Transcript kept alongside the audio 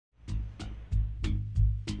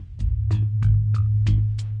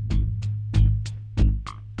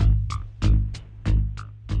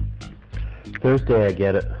Thursday I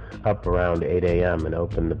get up around 8 a.m. and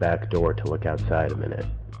open the back door to look outside a minute.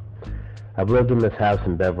 I've lived in this house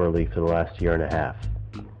in Beverly for the last year and a half.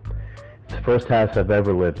 It's the first house I've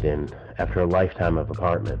ever lived in after a lifetime of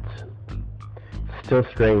apartments. It's still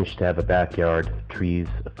strange to have a backyard, trees,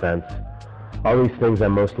 a fence, all these things I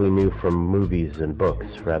mostly knew from movies and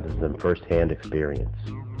books rather than first-hand experience.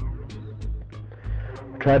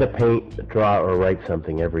 I try to paint, draw, or write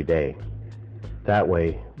something every day. That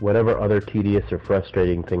way, whatever other tedious or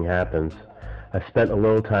frustrating thing happens, I've spent a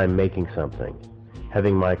little time making something,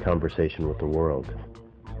 having my conversation with the world.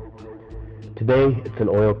 Today, it's an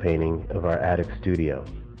oil painting of our attic studio.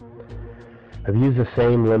 I've used the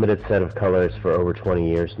same limited set of colors for over 20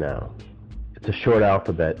 years now. It's a short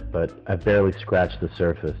alphabet, but I've barely scratched the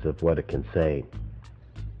surface of what it can say.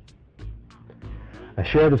 I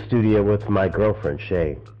share the studio with my girlfriend,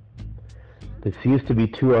 Shay. This used to be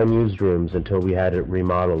 2 unused rooms until we had it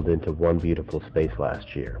remodeled into one beautiful space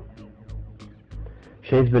last year.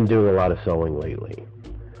 Shay's been doing a lot of sewing lately.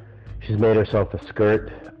 She's made herself a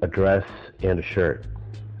skirt, a dress, and a shirt.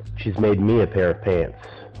 She's made me a pair of pants,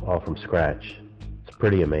 all from scratch. It's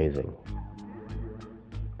pretty amazing.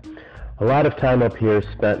 A lot of time up here is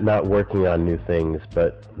spent not working on new things,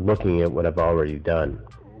 but looking at what I've already done.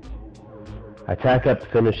 I tack up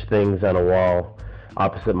finished things on a wall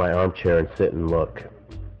opposite my armchair and sit and look.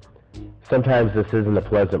 Sometimes this isn't a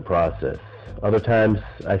pleasant process. Other times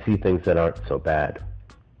I see things that aren't so bad.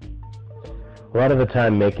 A lot of the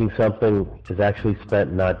time making something is actually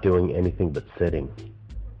spent not doing anything but sitting.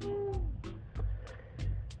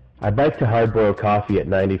 I bike to Hard Boiled Coffee at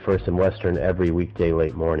 91st and Western every weekday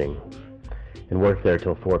late morning and work there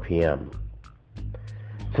till 4 p.m.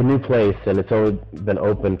 It's a new place and it's only been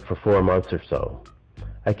open for 4 months or so.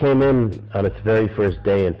 I came in on its very first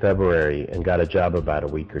day in February and got a job about a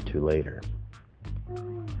week or 2 later.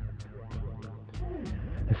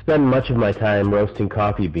 I spend much of my time roasting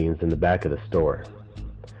coffee beans in the back of the store.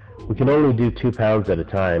 We can only do 2 pounds at a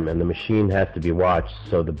time and the machine has to be watched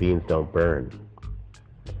so the beans don't burn.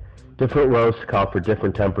 Different roasts call for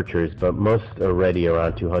different temperatures, but most are ready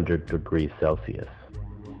around 200 degrees Celsius.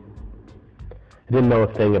 I didn't know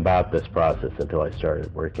a thing about this process until I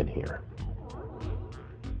started working here.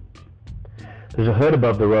 There's a hood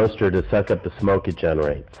above the roaster to suck up the smoke it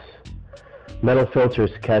generates. Metal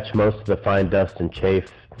filters catch most of the fine dust and chaff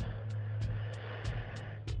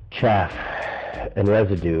and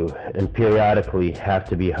residue, and periodically have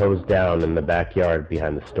to be hosed down in the backyard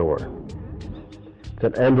behind the store. It's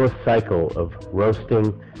an endless cycle of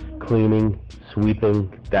roasting, cleaning, sweeping,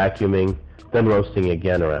 vacuuming, then roasting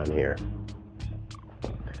again around here.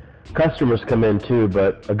 Customers come in too,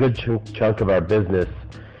 but a good chunk of our business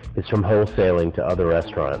is from wholesaling to other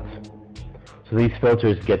restaurants. So these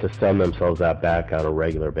filters get to send themselves out back on a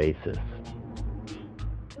regular basis.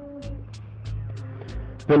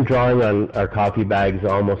 I've been drawing on our coffee bags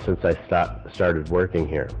almost since I started working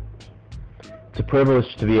here. It's a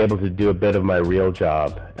privilege to be able to do a bit of my real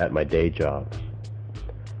job at my day job.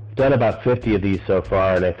 I've done about 50 of these so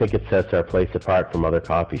far, and I think it sets our place apart from other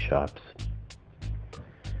coffee shops.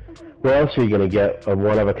 Where else are you going to get a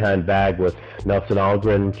one-of-a-kind bag with Nelson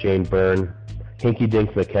Algren, Jane Byrne, Hinky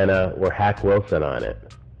Dink McKenna, or Hack Wilson on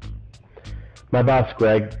it? My boss,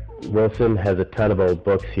 Greg Wilson, has a ton of old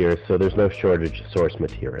books here, so there's no shortage of source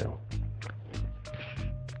material.